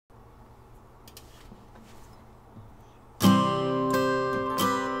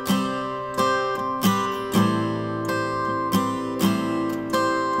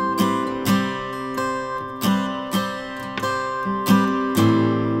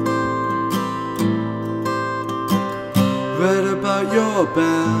about your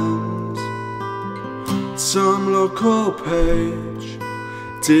band. Some local page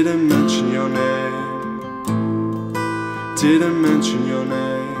didn't mention your name, didn't mention your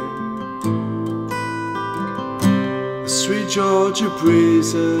name. The sweet Georgia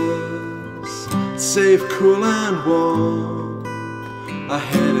breezes, safe, cool and warm, I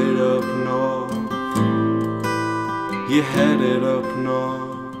headed up north, you headed up north.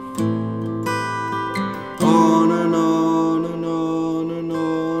 On and on and on and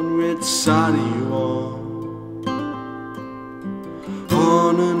on, which side are you on?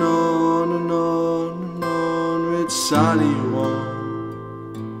 On and on and on and on, which side are you on?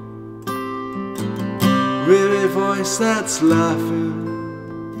 Weary voice that's laughing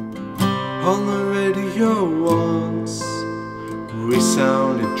on the radio once. We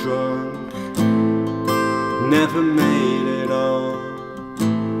sounded drunk, never made it on.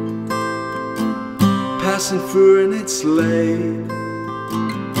 Passing through and it's late,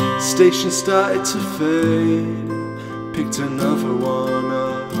 station started to fade. Picked another one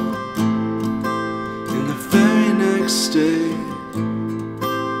up in the very next state.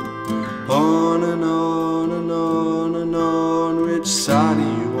 On and on and on and on, which side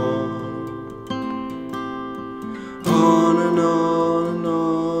are you on? On and on and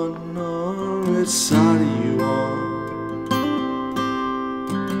on and on, which side are you on?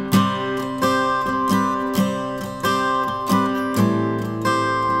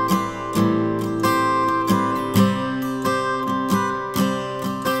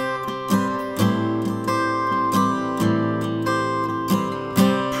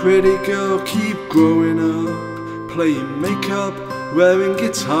 Pretty girl, keep growing up, playing makeup, wearing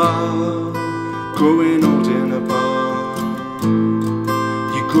guitar, growing old in a bar.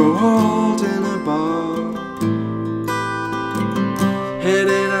 You grow old in a bar.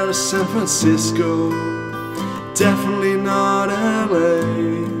 Headed out of San Francisco, definitely not LA.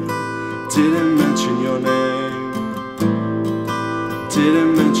 Didn't mention your name,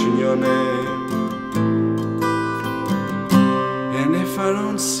 didn't mention your name. And if I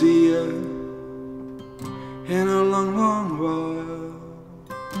don't see you in a long, long while,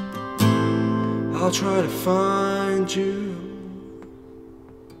 I'll try to find you.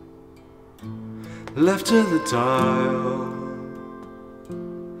 Left of the dial,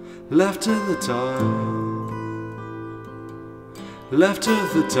 left of the dial, left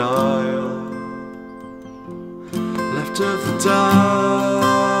of the dial, left of the dial,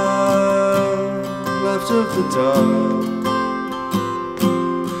 left of the dial.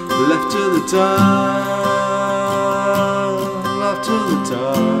 Left of the dial, left of the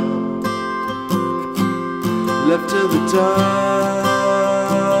dial, left of the dial,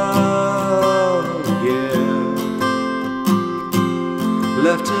 yeah.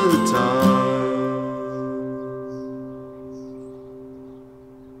 Left of the dial.